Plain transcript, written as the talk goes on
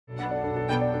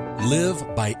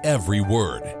Live by every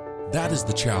word. That is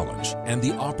the challenge and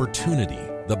the opportunity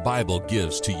the Bible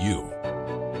gives to you.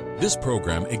 This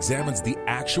program examines the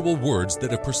actual words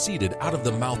that have proceeded out of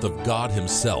the mouth of God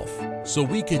Himself, so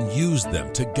we can use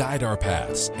them to guide our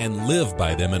paths and live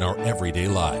by them in our everyday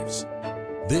lives.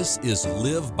 This is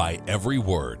Live by Every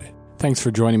Word. Thanks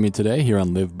for joining me today here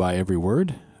on Live by Every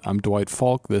Word. I'm Dwight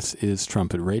Falk. This is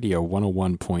Trumpet Radio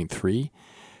 101.3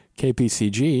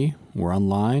 KPCG. We're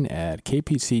online at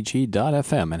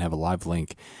kpcg.fm and have a live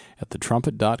link at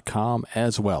thetrumpet.com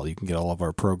as well. You can get all of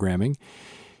our programming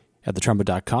at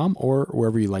thetrumpet.com or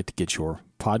wherever you like to get your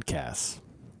podcasts.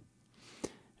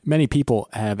 Many people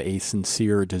have a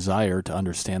sincere desire to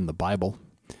understand the Bible,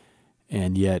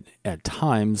 and yet at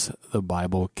times the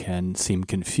Bible can seem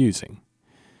confusing.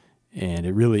 And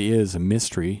it really is a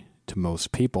mystery to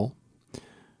most people.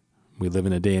 We live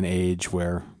in a day and age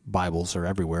where Bibles are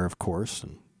everywhere, of course,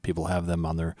 and people have them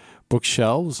on their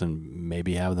bookshelves and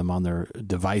maybe have them on their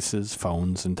devices,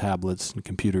 phones and tablets and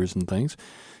computers and things.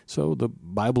 So the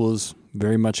Bible is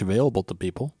very much available to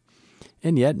people,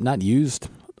 and yet not used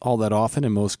all that often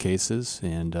in most cases,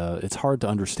 and it's hard to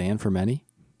understand for many.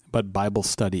 But Bible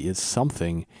study is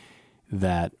something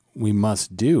that we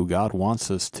must do. God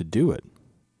wants us to do it,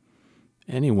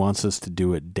 and He wants us to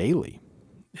do it daily,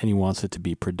 and He wants it to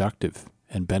be productive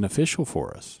and beneficial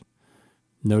for us.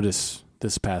 Notice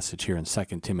this passage here in 2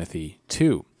 Timothy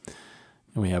 2.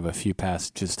 And we have a few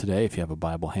passages today. If you have a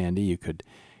Bible handy, you could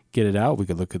get it out. We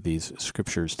could look at these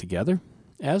scriptures together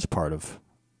as part of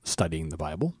studying the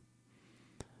Bible.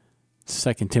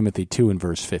 2 Timothy 2 and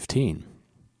verse 15.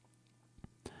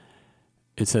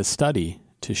 It says, "Study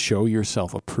to show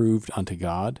yourself approved unto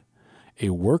God, a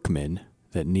workman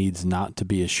that needs not to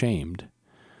be ashamed,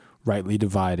 rightly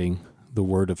dividing the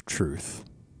word of truth."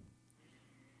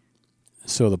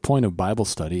 So the point of Bible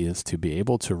study is to be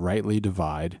able to rightly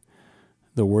divide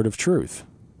the word of truth.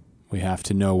 We have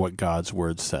to know what God's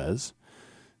word says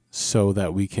so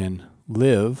that we can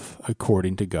live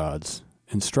according to God's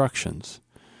instructions,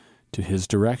 to His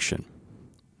direction.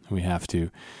 We have to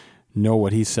know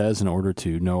what He says in order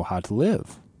to know how to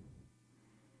live.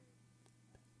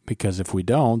 Because if we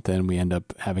don't, then we end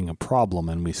up having a problem,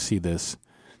 and we see this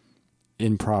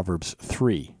in Proverbs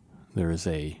 3. There is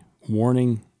a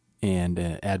warning and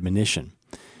an admonition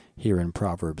here in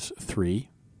Proverbs 3,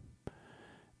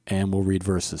 and we'll read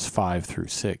verses 5 through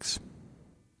 6.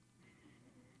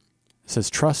 It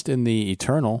says, "Trust in the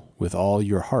Eternal with all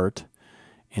your heart,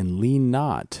 and lean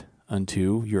not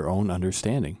unto your own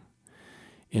understanding.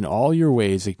 In all your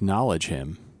ways acknowledge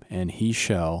Him, and He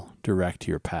shall direct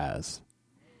your paths."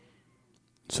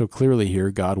 So clearly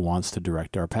here, God wants to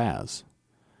direct our paths.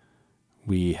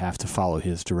 We have to follow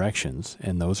His directions,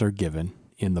 and those are given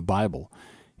in the Bible.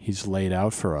 He's laid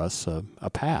out for us a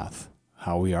path,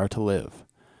 how we are to live.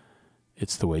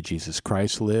 It's the way Jesus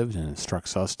Christ lived and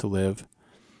instructs us to live,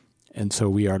 and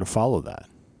so we are to follow that.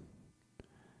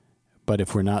 But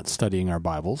if we're not studying our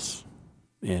Bibles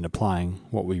and applying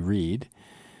what we read,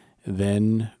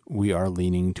 then we are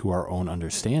leaning to our own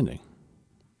understanding.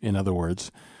 In other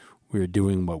words, we're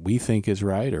doing what we think is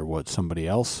right, or what somebody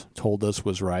else told us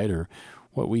was right, or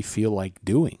what we feel like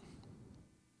doing.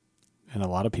 And a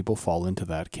lot of people fall into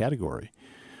that category,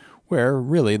 where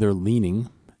really they're leaning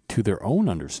to their own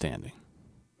understanding.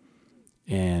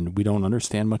 And we don't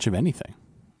understand much of anything.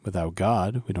 Without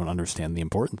God, we don't understand the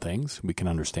important things. We can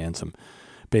understand some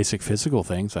basic physical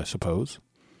things, I suppose.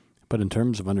 But in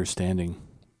terms of understanding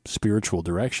spiritual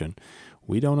direction,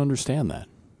 we don't understand that.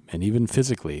 And even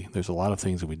physically, there's a lot of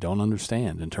things that we don't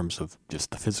understand in terms of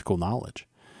just the physical knowledge.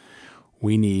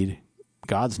 We need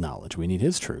God's knowledge. We need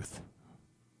His truth.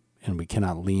 And we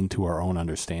cannot lean to our own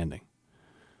understanding.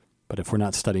 But if we're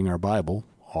not studying our Bible,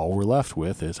 all we're left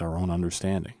with is our own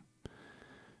understanding.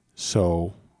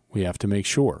 So we have to make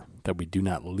sure that we do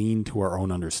not lean to our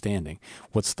own understanding.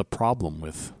 What's the problem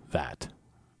with that?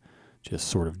 Just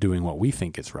sort of doing what we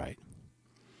think is right.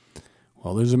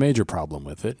 Well, there's a major problem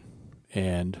with it,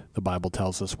 and the Bible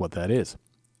tells us what that is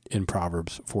in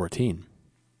Proverbs 14.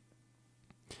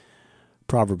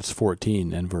 Proverbs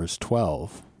 14 and verse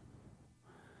 12,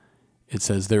 it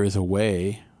says, "There is a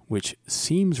way which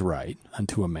seems right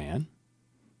unto a man."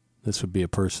 This would be a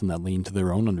person that leaned to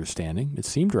their own understanding. It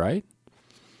seemed right.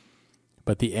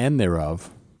 "But the end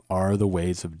thereof are the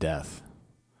ways of death."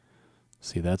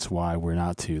 See, that's why we're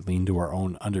not to lean to our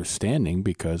own understanding,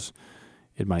 because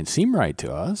it might seem right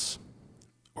to us,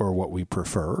 or what we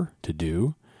prefer to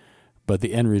do, but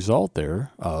the end result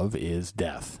thereof is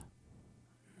death.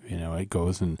 You know, it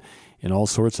goes in all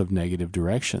sorts of negative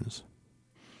directions.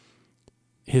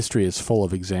 History is full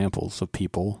of examples of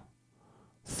people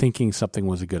thinking something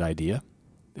was a good idea,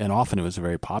 and often it was a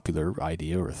very popular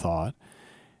idea or thought,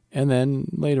 and then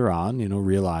later on,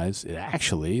 realize it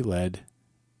actually led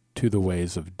to the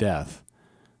ways of death.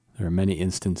 There are many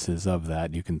instances of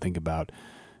that. You can think about,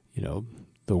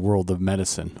 the world of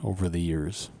medicine over the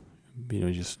years.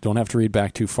 You just don't have to read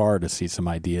back too far to see some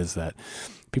ideas that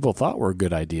people thought were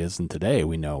good ideas, and today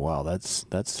we know, well,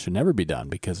 that should never be done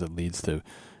because it leads to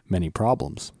many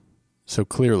problems. So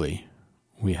clearly,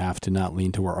 we have to not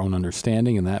lean to our own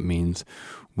understanding, and that means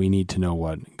we need to know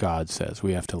what God says.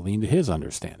 We have to lean to His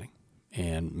understanding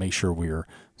and make sure we're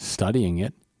studying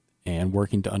it and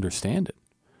working to understand it.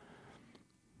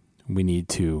 We need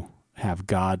to have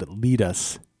God lead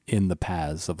us in the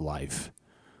paths of life,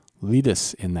 lead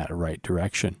us in that right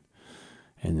direction.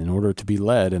 And in order to be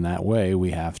led in that way,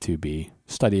 we have to be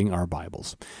studying our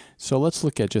Bibles. So let's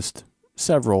look at just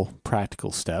several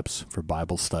practical steps for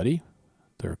Bible study.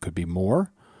 There could be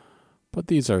more, but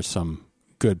these are some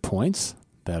good points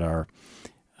that are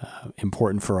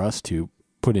important for us to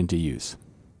put into use.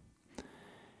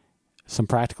 Some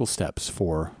practical steps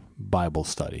for Bible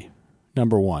study.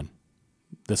 Number one,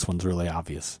 this one's really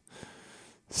obvious.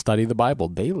 Study the Bible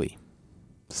daily.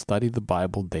 Study the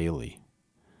Bible daily.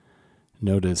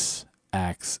 Notice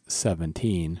Acts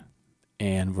 17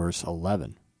 and verse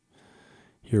 11.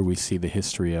 Here we see the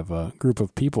history of a group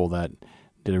of people that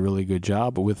did a really good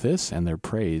job with this, and they're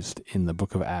praised in the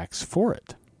book of Acts for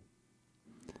it.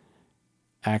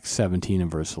 Acts 17 and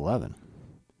verse 11.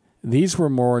 These were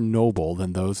more noble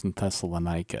than those in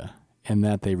Thessalonica, in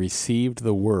that they received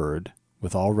the word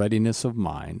with all readiness of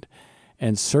mind,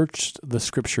 and searched the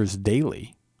Scriptures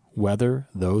daily, whether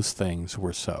those things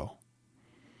were so.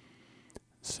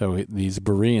 So these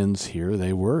Bereans here,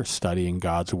 they were studying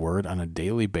God's Word on a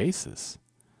daily basis.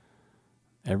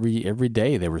 Every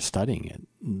day they were studying it.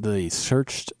 They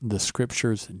searched the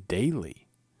Scriptures daily.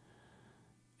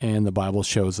 And the Bible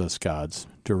shows us God's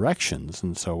directions.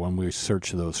 And so when we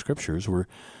search those Scriptures, we're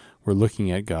looking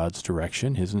at God's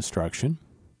direction, His instruction.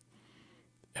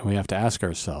 And we have to ask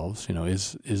ourselves,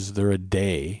 is there a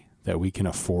day that we can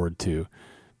afford to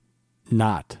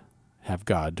not have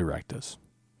God direct us?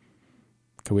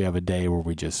 Could we have a day where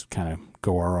we just kind of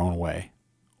go our own way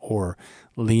or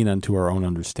lean unto our own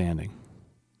understanding?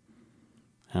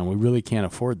 And we really can't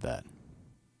afford that,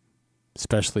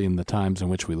 especially in the times in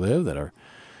which we live that are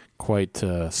quite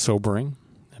sobering.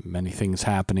 Many things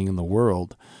happening in the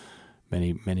world,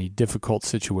 many difficult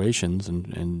situations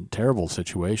and terrible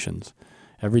situations.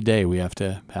 Every day we have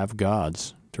to have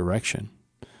God's direction.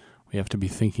 We have to be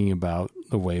thinking about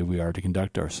the way we are to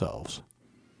conduct ourselves,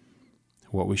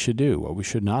 what we should do, what we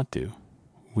should not do.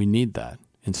 We need that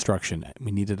instruction.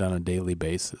 We need it on a daily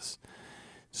basis.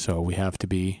 So we have to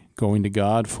be going to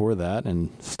God for that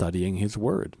and studying His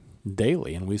Word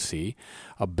daily. And we see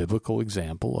a biblical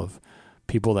example of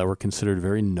people that were considered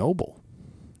very noble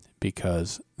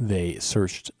because they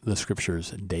searched the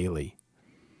Scriptures daily.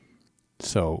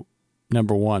 So,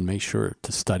 number one, make sure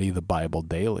to study the Bible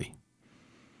daily.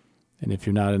 And if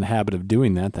you're not in the habit of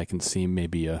doing that, that can seem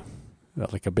maybe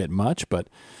like a bit much,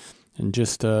 and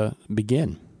just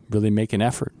begin. Really make an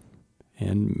effort.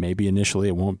 And maybe initially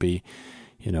it won't be,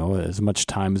 as much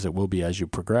time as it will be as you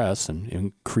progress, and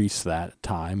increase that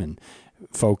time and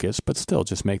focus, but still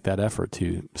just make that effort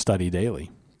to study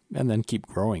daily and then keep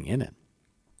growing in it.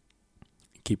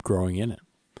 Keep growing in it.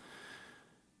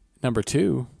 Number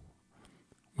two,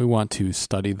 we want to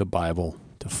study the Bible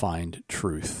to find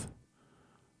truth.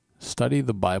 Study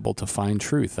the Bible to find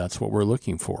truth. That's what we're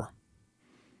looking for.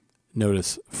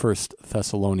 Notice 1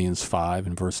 Thessalonians 5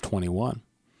 and verse 21.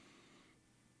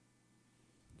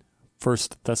 1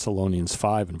 Thessalonians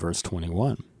 5 and verse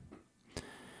 21.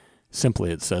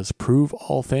 Simply it says, "Prove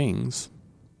all things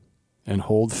and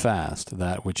hold fast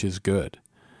that which is good."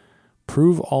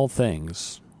 Prove all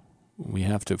things. We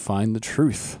have to find the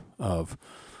truth of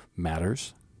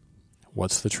matters.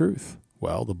 What's the truth?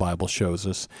 Well, the Bible shows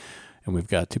us, and we've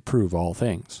got to prove all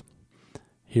things.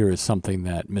 Here is something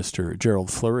that Mr. Gerald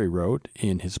Flurry wrote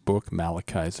in his book,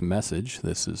 Malachi's Message.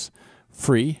 This is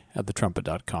free at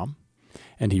thetrumpet.com.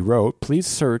 And he wrote, "Please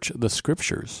search the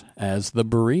Scriptures as the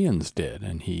Bereans did."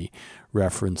 And he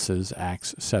references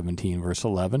Acts 17, verse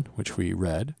 11, which we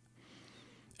read.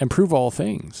 "And prove all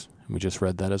things." And we just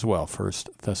read that as well, 1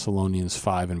 Thessalonians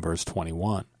 5 and verse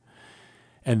 21.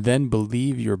 "And then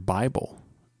believe your Bible,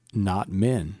 not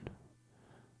men."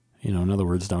 In other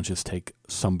words, don't just take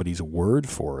somebody's word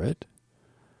for it.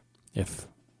 If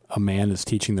a man is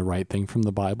teaching the right thing from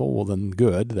the Bible, well then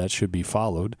good, that should be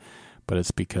followed. But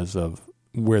it's because of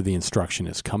where the instruction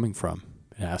is coming from.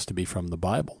 It has to be from the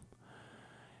Bible.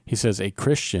 He says a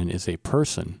Christian is a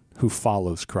person who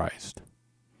follows Christ.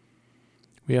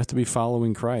 We have to be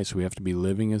following Christ. We have to be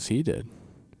living as he did.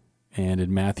 And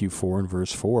in Matthew 4 and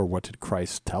verse 4, what did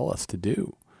Christ tell us to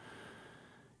do?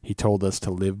 He told us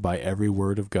to live by every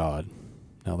word of God.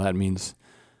 Now that means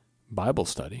Bible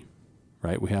study,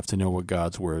 right? We have to know what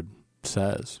God's word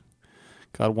says.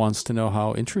 God wants to know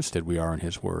how interested we are in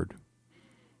his word.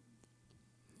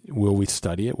 Will we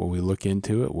study it? Will we look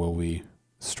into it? Will we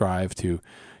strive to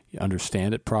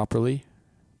understand it properly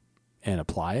and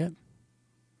apply it?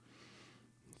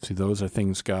 See, those are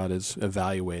things God is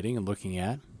evaluating and looking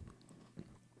at.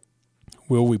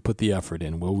 Will we put the effort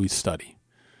in? Will we study?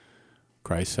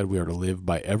 Christ said we are to live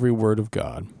by every word of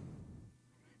God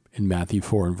in Matthew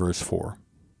 4 and verse 4.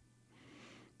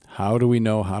 How do we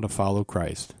know how to follow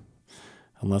Christ?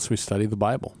 Unless we study the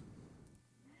Bible.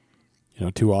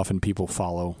 Too often people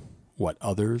follow what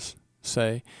others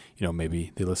say.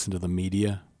 Maybe they listen to the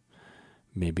media.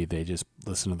 Maybe they just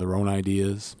listen to their own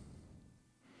ideas.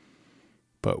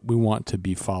 But we want to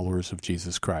be followers of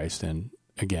Jesus Christ. And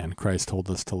again, Christ told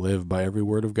us to live by every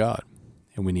word of God.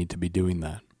 And we need to be doing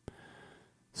that.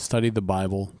 Study the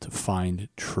Bible to find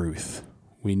truth.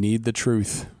 We need the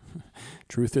truth.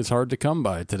 Truth is hard to come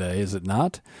by today, is it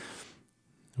not?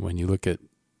 When you look at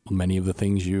many of the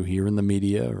things you hear in the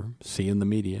media or see in the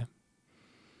media,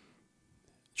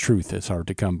 truth is hard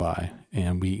to come by,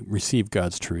 and we receive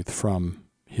God's truth from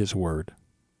his word.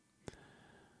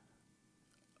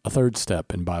 A third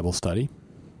step in Bible study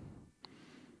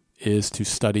is to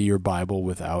study your Bible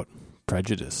without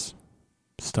prejudice.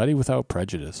 Study without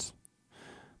prejudice.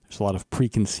 There's a lot of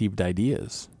preconceived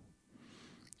ideas.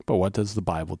 But what does the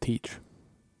Bible teach?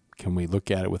 Can we look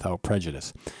at it without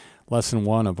prejudice? Lesson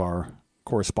 1 of our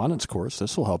correspondence course,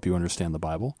 this will help you understand the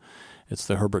Bible. It's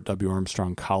the Herbert W.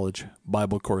 Armstrong College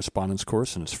Bible Correspondence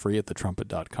Course, and it's free at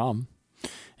thetrumpet.com,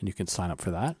 and you can sign up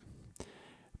for that.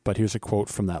 But here's a quote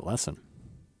from that lesson.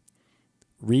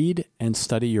 Read and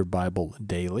study your Bible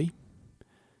daily.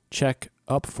 Check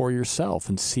up for yourself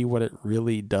and see what it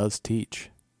really does teach.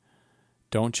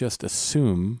 Don't just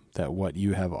assume that what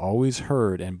you have always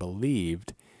heard and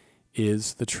believed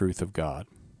is the truth of God.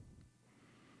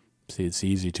 See, it's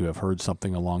easy to have heard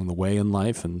something along the way in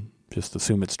life and just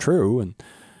assume it's true, and,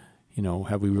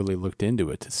 have we really looked into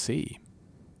it to see?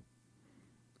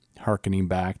 Hearkening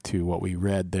back to what we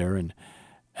read there in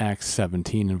Acts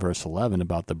 17 and verse 11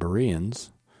 about the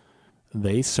Bereans,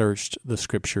 they searched the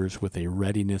Scriptures with a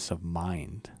readiness of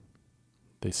mind.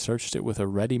 They searched it with a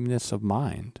readiness of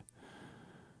mind.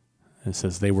 It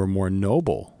says they were more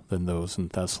noble than those in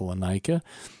Thessalonica,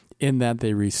 in that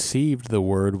they received the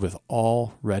word with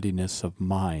all readiness of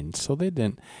mind. So they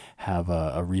didn't have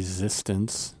a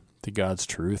resistance to God's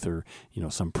truth or,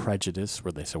 some prejudice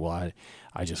where they said, well,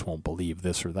 I just won't believe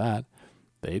this or that.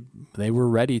 They were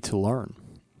ready to learn,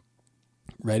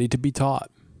 ready to be taught,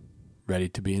 ready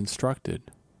to be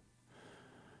instructed.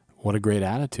 What a great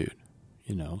attitude.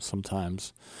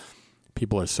 Sometimes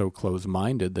people are so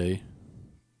close-minded, they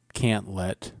can't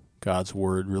let God's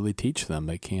word really teach them.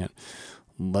 They can't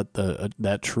let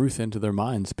that truth into their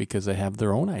minds because they have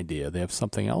their own idea. They have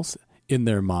something else in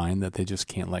their mind that they just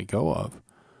can't let go of.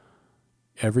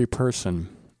 Every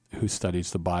person who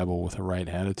studies the Bible with a right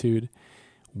attitude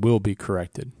will be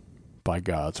corrected by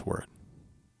God's word.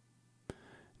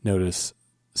 Notice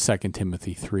 2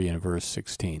 Timothy 3 and verse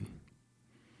 16.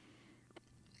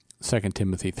 2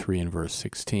 Timothy 3 and verse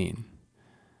 16.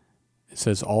 It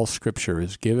says, all Scripture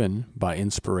is given by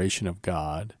inspiration of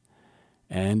God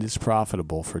and is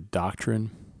profitable for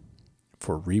doctrine,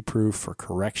 for reproof, for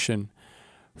correction,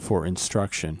 for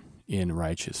instruction in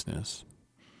righteousness.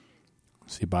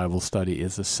 See, Bible study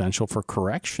is essential for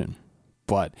correction,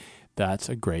 but that's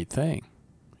a great thing.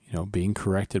 Being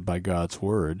corrected by God's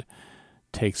word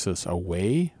takes us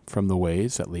away from the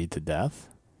ways that lead to death,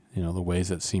 the ways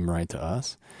that seem right to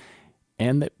us,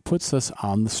 and that puts us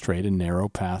on the straight and narrow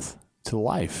path to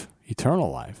life, eternal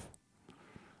life.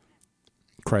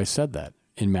 Christ said that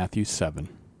in Matthew 7,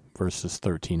 verses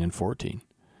 13 and 14.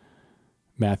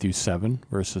 Matthew 7,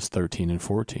 verses 13 and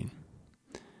 14.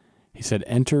 He said,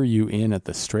 enter you in at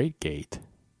the strait gate,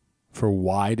 for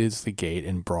wide is the gate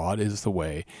and broad is the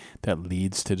way that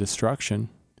leads to destruction,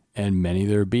 and many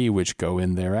there be which go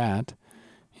in thereat.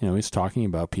 He's talking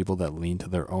about people that lean to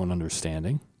their own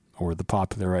understanding or the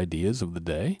popular ideas of the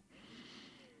day.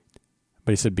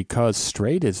 But he said, because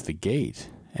strait is the gate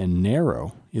and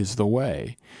narrow is the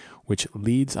way which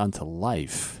leads unto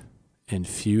life, and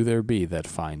few there be that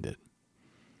find it.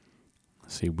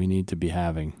 See, we need to be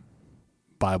having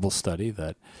Bible study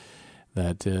that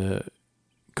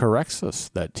corrects us,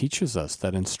 that teaches us,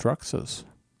 that instructs us.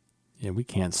 We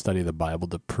can't study the Bible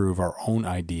to prove our own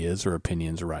ideas or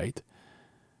opinions right.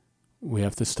 We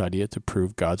have to study it to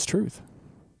prove God's truth,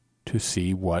 to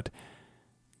see what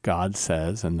God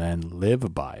says and then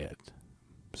live by it.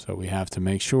 So we have to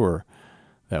make sure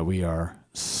that we are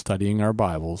studying our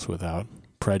Bibles without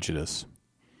prejudice.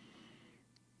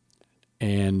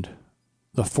 And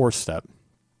the fourth step,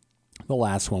 the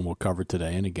last one we'll cover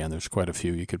today, and again, there's quite a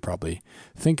few you could probably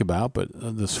think about, but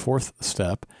this fourth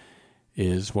step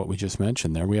is what we just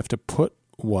mentioned there. We have to put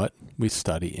what we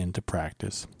study into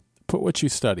practice. Put what you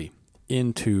study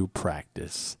into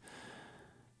practice.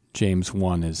 James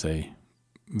 1 is a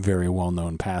very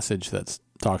well-known passage that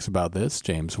talks about this,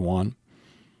 James 1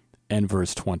 and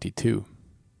verse 22.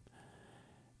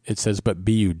 It says, "But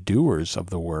be you doers of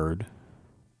the word,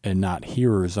 and not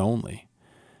hearers only,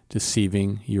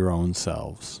 deceiving your own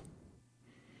selves."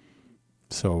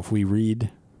 So if we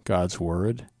read God's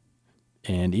word,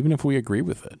 and even if we agree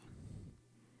with it,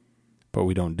 but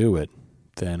we don't do it,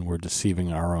 then we're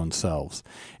deceiving our own selves.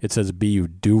 It says, "Be you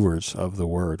doers of the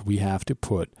word." We have to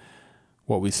put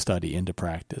what we study into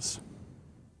practice.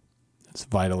 It's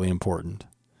vitally important.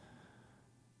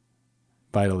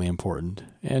 Vitally important.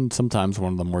 And sometimes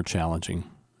one of the more challenging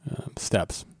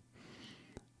steps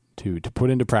to put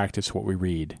into practice what we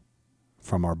read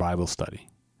from our Bible study.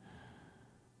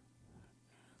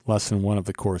 Lesson 1 of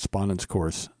the correspondence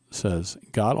course says,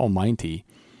 God Almighty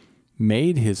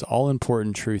made his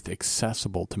all-important truth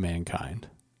accessible to mankind.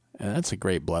 And that's a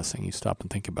great blessing. You stop and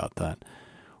think about that.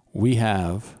 We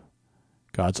have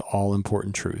God's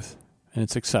all-important truth, and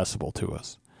it's accessible to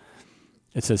us.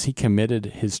 It says he committed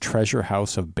his treasure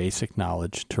house of basic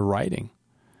knowledge to writing.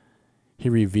 He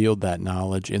revealed that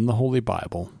knowledge in the Holy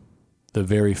Bible, the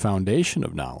very foundation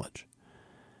of knowledge,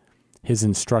 his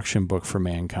instruction book for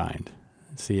mankind.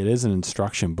 See, it is an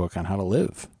instruction book on how to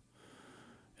live.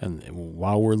 And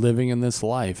while we're living in this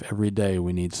life, every day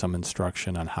we need some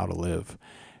instruction on how to live.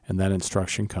 And that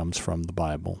instruction comes from the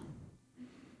Bible.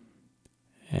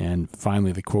 And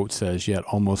finally, the quote says, "Yet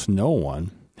almost no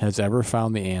one has ever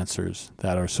found the answers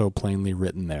that are so plainly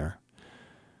written there."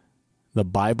 The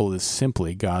Bible is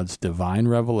simply God's divine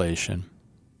revelation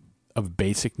of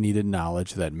basic needed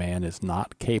knowledge that man is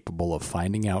not capable of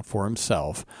finding out for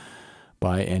himself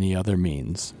by any other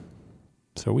means.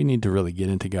 So we need to really get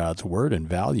into God's Word and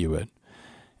value it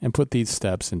and put these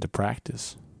steps into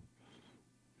practice.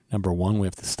 Number 1, we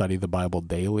have to study the Bible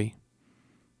daily.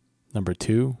 Number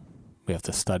 2, we have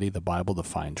to study the Bible to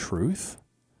find truth.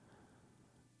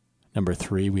 Number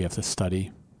 3, we have to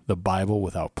study the Bible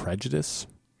without prejudice.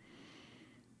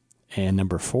 And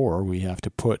number 4, we have to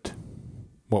put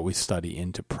what we study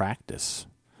into practice.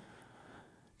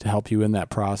 To help you in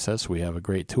that process, we have a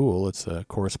great tool. It's a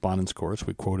correspondence course.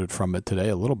 We quoted from it today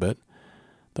a little bit.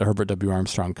 The Herbert W.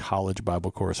 Armstrong College Bible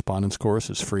Correspondence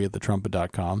Course is free at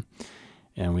thetrumpet.com.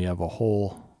 And we have a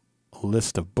whole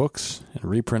list of books and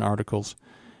reprint articles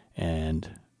and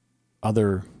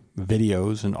other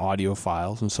videos and audio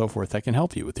files and so forth that can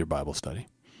help you with your Bible study.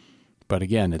 But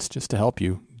again, it's just to help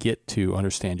you get to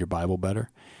understand your Bible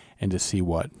better and to see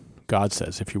what God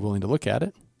says, if you're willing to look at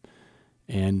it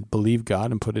and believe God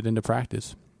and put it into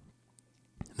practice.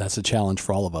 That's a challenge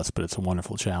for all of us, but it's a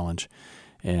wonderful challenge,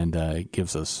 and it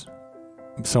gives us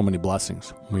so many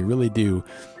blessings. We really do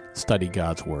study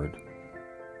God's Word.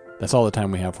 That's all the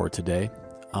time we have for today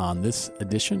on this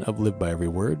edition of Live by Every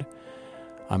Word.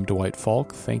 I'm Dwight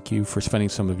Falk. Thank you for spending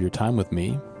some of your time with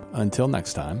me. Until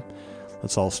next time,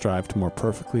 let's all strive to more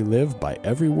perfectly live by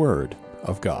every word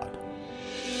of God.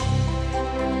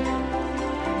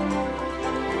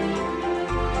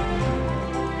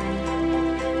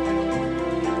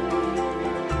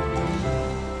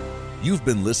 You've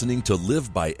been listening to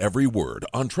Live by Every Word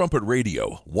on Trumpet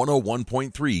Radio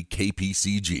 101.3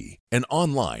 KPCG and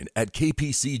online at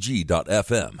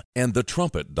kpcg.fm and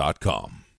thetrumpet.com.